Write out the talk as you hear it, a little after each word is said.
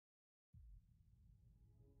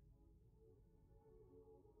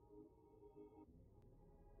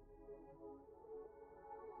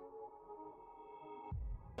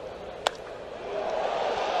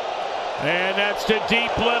And that's to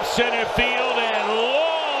deep left center field and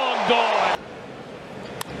long gone.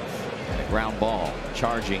 Ground ball.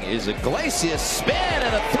 Charging is Iglesias. Spin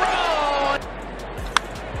and a throw.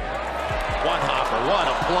 One hopper. What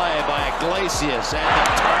a play by Iglesias. And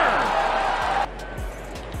the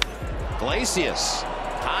turn. Iglesias.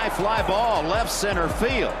 High fly ball. Left center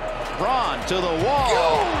field. Braun to the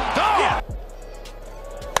wall. Go!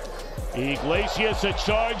 Iglesias a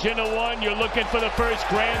charge into one. You're looking for the first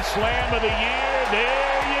grand slam of the year.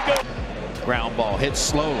 There you go. Ground ball hit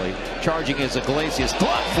slowly. Charging is Iglesias.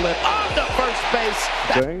 Glove flip on to first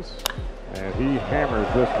base. And he hammers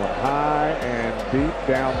this one high and deep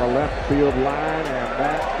down the left field line, and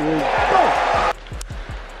that is goal.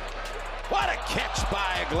 What a catch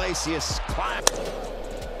by Iglesias. Climb.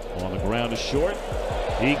 On the ground is short.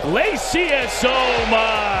 Iglesias, oh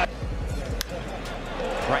my!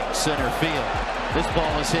 Right center field. This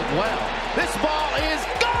ball is hit well. This ball is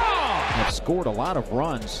gone. Have scored a lot of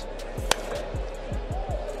runs.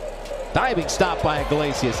 Diving stop by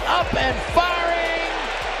Iglesias. Up and firing.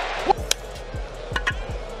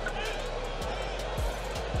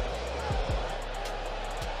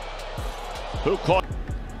 Who caught?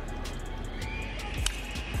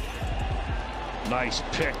 Nice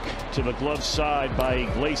pick to the glove side by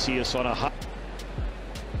Iglesias on a high.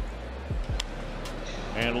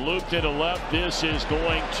 And looped to the left. This is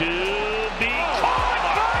going to be caught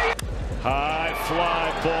by high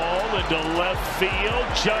fly ball into left field.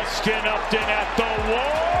 Justin Upton at the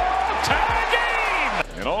wall.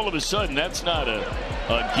 Tagging! And all of a sudden, that's not a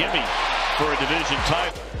gimme for a division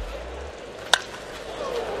title.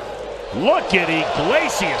 Look at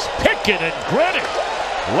Iglesias picking and grinning.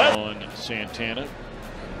 Well on Santana.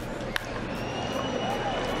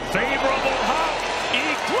 Favorable hop.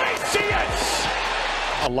 Iglesias!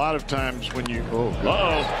 A lot of times when you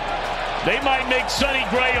They might make Sonny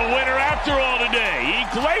Gray a winner after all today.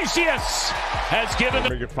 Iglesias has given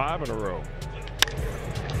Make it 5 in a row.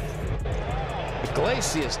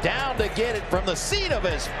 Iglesias down to get it from the seat of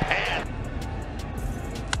his pants.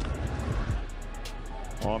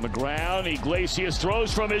 on the ground. Iglesias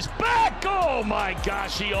throws from his back. Oh my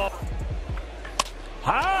gosh,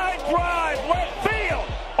 high drive, left field.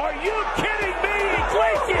 Are you kidding me,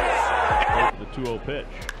 Iglesias? The 2-0 pitch.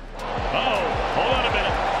 Oh, hold on a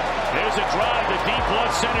minute. There's a drive to deep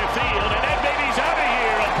left center field, and that baby's out of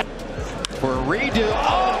here. For a redo.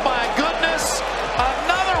 Oh my goodness,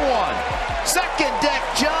 another one. Second deck.